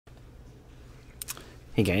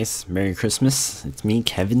Hey guys, Merry Christmas. It's me,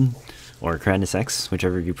 Kevin, or KyrX,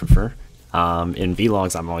 whichever you prefer. In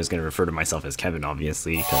vlogs, I'm always going to refer to myself as Kevin,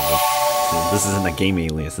 obviously, because this isn't a game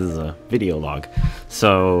alias, this is a video log.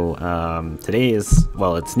 So, today is,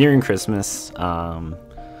 well, it's nearing Christmas.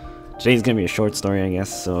 Today's going to be a short story, I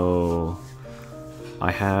guess, so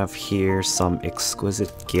I have here some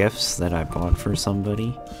exquisite gifts that I bought for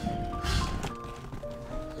somebody.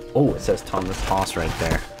 Oh, it says Thomas Haas right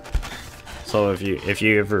there. So if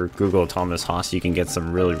you ever Google Thomas Haas, you can get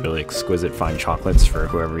some really exquisite fine chocolates for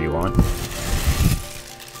whoever you want.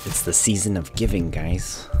 It's the season of giving,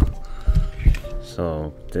 guys.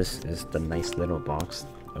 So this is the nice little box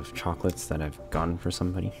of chocolates that I've gotten for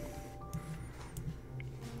somebody.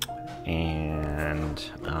 And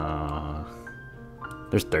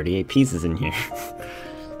there's 38 pieces in here.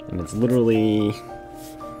 And it's literally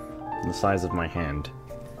the size of my hand.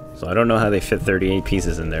 So I don't know how they fit 38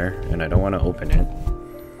 pieces in there, and I don't want to open it.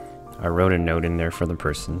 I wrote a note in there for the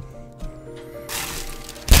person.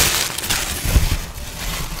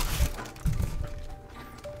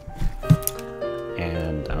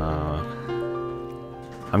 And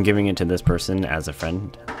I'm giving it to this person as a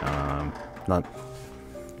friend.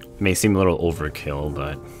 May seem a little overkill,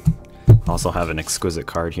 but I also have an exquisite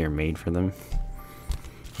card here made for them.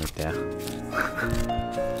 Like that.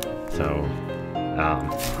 So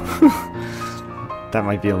that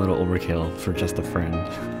might be a little overkill for just a friend,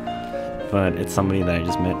 but it's somebody that I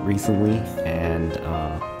just met recently, and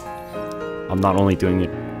I'm not only doing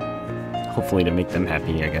it hopefully to make them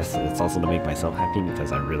happy, I guess it's also to make myself happy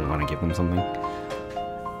because I really want to give them something.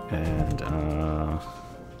 And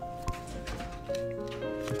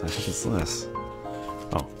what the heck is this?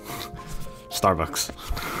 Oh, Starbucks.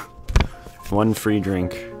 One free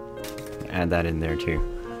drink. Add that in there too.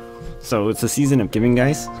 So it's the season of giving,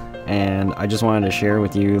 guys, and I just wanted to share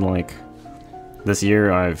with you, like, this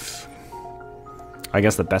year I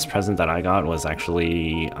guess the best present that I got was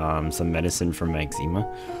actually some medicine for my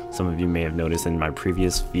eczema. Some of you may have noticed in my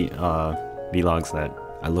previous vlogs that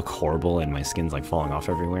I look horrible and my skin's like falling off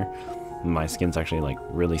everywhere. My skin's actually like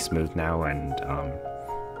really smooth now and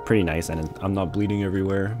pretty nice, and I'm not bleeding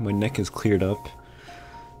everywhere. My neck is cleared up.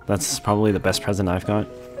 That's probably the best present I've got.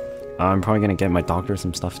 I'm probably gonna get my doctor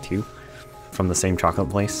some stuff too, from the same chocolate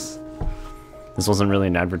place. This wasn't really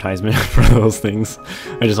an advertisement for those things.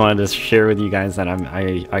 I just wanted to share with you guys that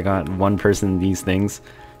I got one person these things.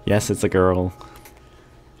 Yes, it's a girl.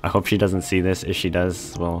 I hope she doesn't see this. If she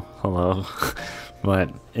does, well, hello. But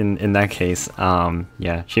in that case,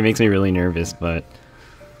 yeah, she makes me really nervous, but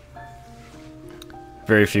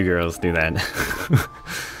very few girls do that.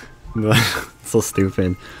 So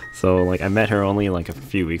stupid. So like I met her only like a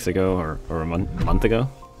few weeks ago or a month ago.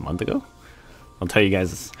 I'll tell you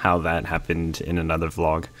guys how that happened in another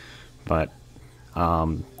vlog, but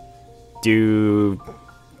do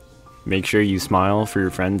make sure you smile for your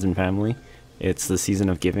friends and family. It's the season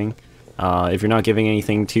of giving. If you're not giving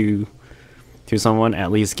anything to someone,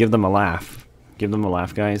 at least give them a laugh. Give them a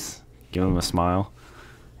laugh, guys. Give them a smile.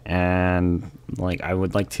 And like I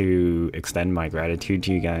would like to extend my gratitude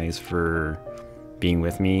to you guys for being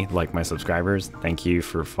with me, like my subscribers. Thank you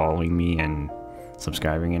for following me and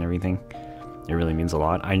subscribing and everything. It really means a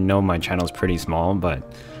lot. I know my channel is pretty small, but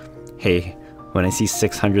hey, when I see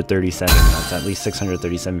 637, that's at least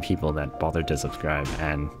 637 people that bothered to subscribe,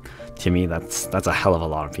 and to me that's a hell of a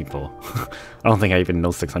lot of people. I don't think I even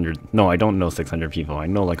know 600. No, I don't know 600 people. I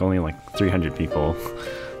know like only like 300 people.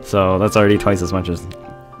 So that's already twice as much as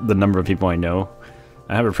the number of people I know.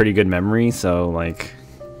 I have a pretty good memory, so like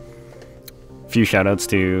few shoutouts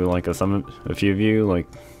to like a few of you, like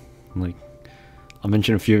I'll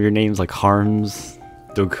mention a few of your names, like Harms,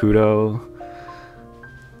 Dokudo.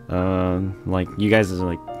 Like you guys are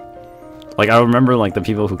like I remember like the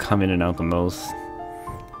people who come in and out the most.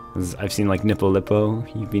 I've seen like Nippo Lippo,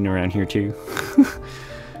 you've been around here too.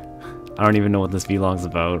 I don't even know what this vlog's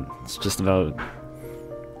about. It's just about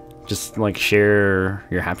like share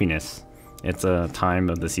your happiness. It's a time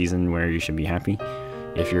of the season where you should be happy.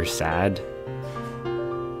 If you're sad,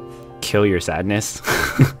 kill your sadness.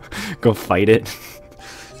 Go fight it.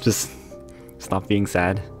 Just stop being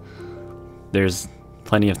sad. There's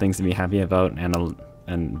plenty of things to be happy about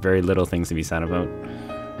and very little things to be sad about.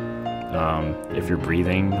 If you're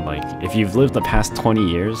breathing, like if you've lived the past 20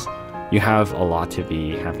 years, you have a lot to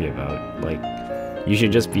be happy about. Like you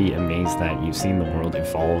should just be amazed that you've seen the world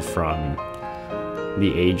evolve from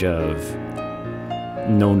the age of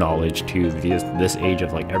no knowledge to this age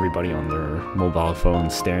of like everybody on their mobile phone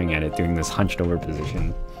staring at it doing this hunched over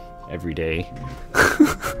position every day.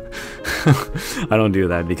 I don't do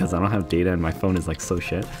that because I don't have data and my phone is like so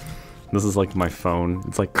shit. This is like my phone.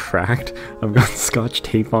 It's like cracked. I've got scotch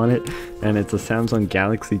tape on it, and it's a Samsung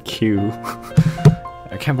Galaxy Q.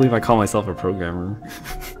 I can't believe I call myself a programmer.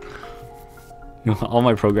 You know, all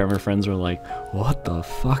my programmer friends were like, "What the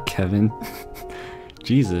fuck, Kevin?"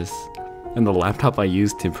 Jesus. And the laptop I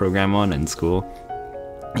used to program on in school,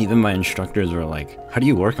 even my instructors were like, "How do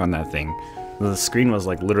you work on that thing?" The screen was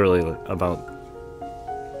like literally about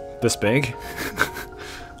this big.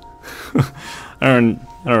 I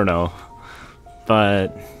don't know,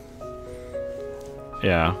 but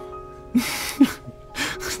yeah.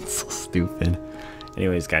 It's so stupid.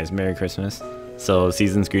 Anyways, guys, Merry Christmas. So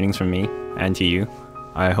season's greetings from me and to you.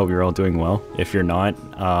 I hope you're all doing well. If you're not,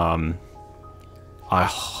 I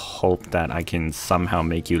hope that I can somehow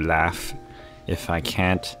make you laugh. If I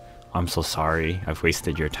can't, I'm so sorry. I've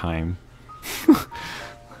wasted your time.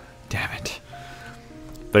 Damn it.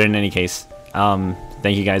 But in any case,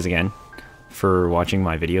 thank you guys again for watching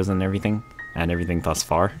my videos and everything thus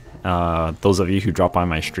far. Those of you who drop by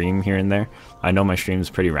my stream here and there, I know my stream is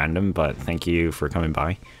pretty random, but thank you for coming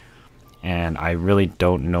by. And I really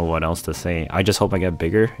don't know what else to say. I just hope I get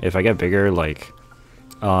bigger. If I get bigger, like,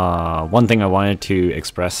 one thing I wanted to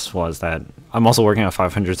express was that I'm also working on a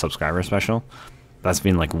 500 subscriber special. That's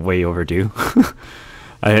been like way overdue.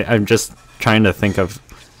 I'm just trying to think of,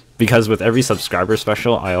 because with every subscriber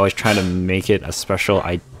special, I always try to make it a special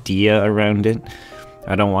idea around it.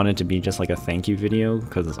 I don't want it to be just like a thank you video,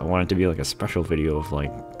 because I want it to be like a special video of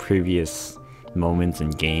like previous moments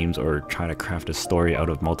in games, or try to craft a story out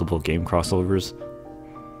of multiple game crossovers.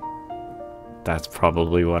 That's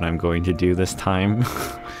probably what I'm going to do this time.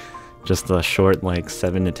 Just a short like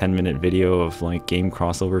 7 to 10 minute video of like game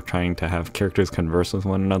crossover, trying to have characters converse with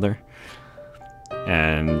one another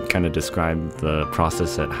and kind of describe the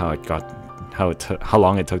process at how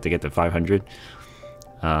long it took to get to 500.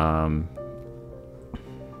 And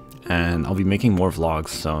I'll be making more vlogs,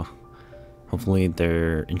 so hopefully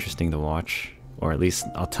they're interesting to watch, or at least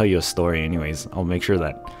I'll tell you a story anyways. I'll make sure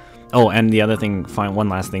that... Oh, and the other thing, one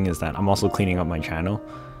last thing, is that I'm also cleaning up my channel.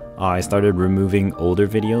 I started removing older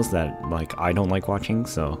videos that like I don't like watching,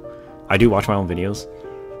 so I do watch my own videos.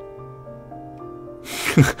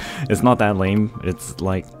 It's not that lame. It's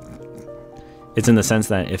like, it's in the sense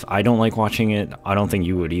that if I don't like watching it, I don't think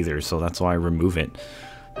you would either, so that's why I remove it.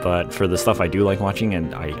 But for the stuff I do like watching,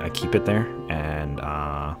 and I keep it there, and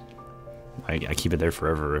I keep it there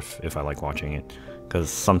forever if I like watching it. Because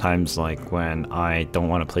sometimes, like, when I don't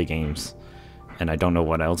want to play games and I don't know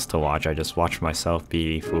what else to watch, I just watch myself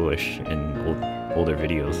be foolish in older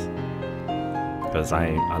videos. Because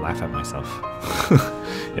I laugh at myself.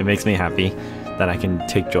 It makes me happy that I can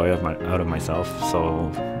take joy out of myself, so,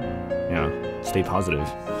 you know, stay positive.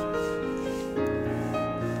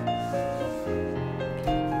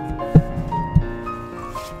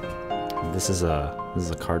 This is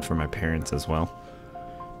a card for my parents as well.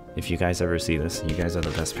 If you guys ever see this, you guys are the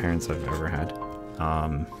best parents I've ever had.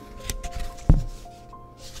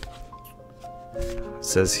 It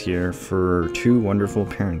says here, for two wonderful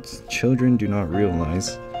parents, children do not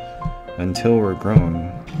realize until we're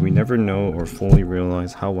grown. We never know or fully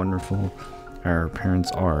realize how wonderful our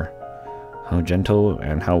parents are, how gentle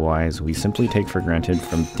and how wise we simply take for granted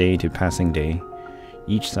from day to passing day,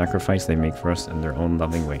 each sacrifice they make for us in their own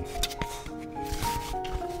loving way.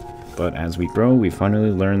 But as we grow, we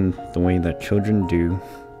finally learn the way that children do,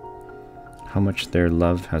 how much their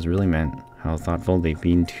love has really meant, how thoughtful they've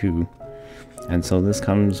been too. And so this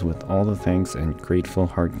comes with all the thanks and grateful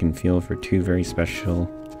heart can feel for two very special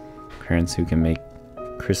parents who can make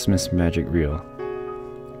Christmas magic real.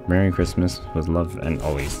 Merry Christmas with love and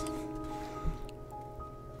always.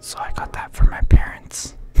 So I got that for my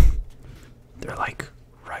parents. They're like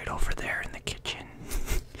right over there in the kitchen.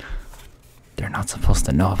 They're not supposed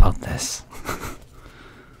to know about this.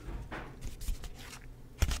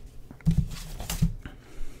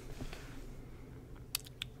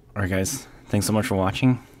 Alright guys, thanks so much for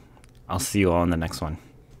watching. I'll see you all in the next one.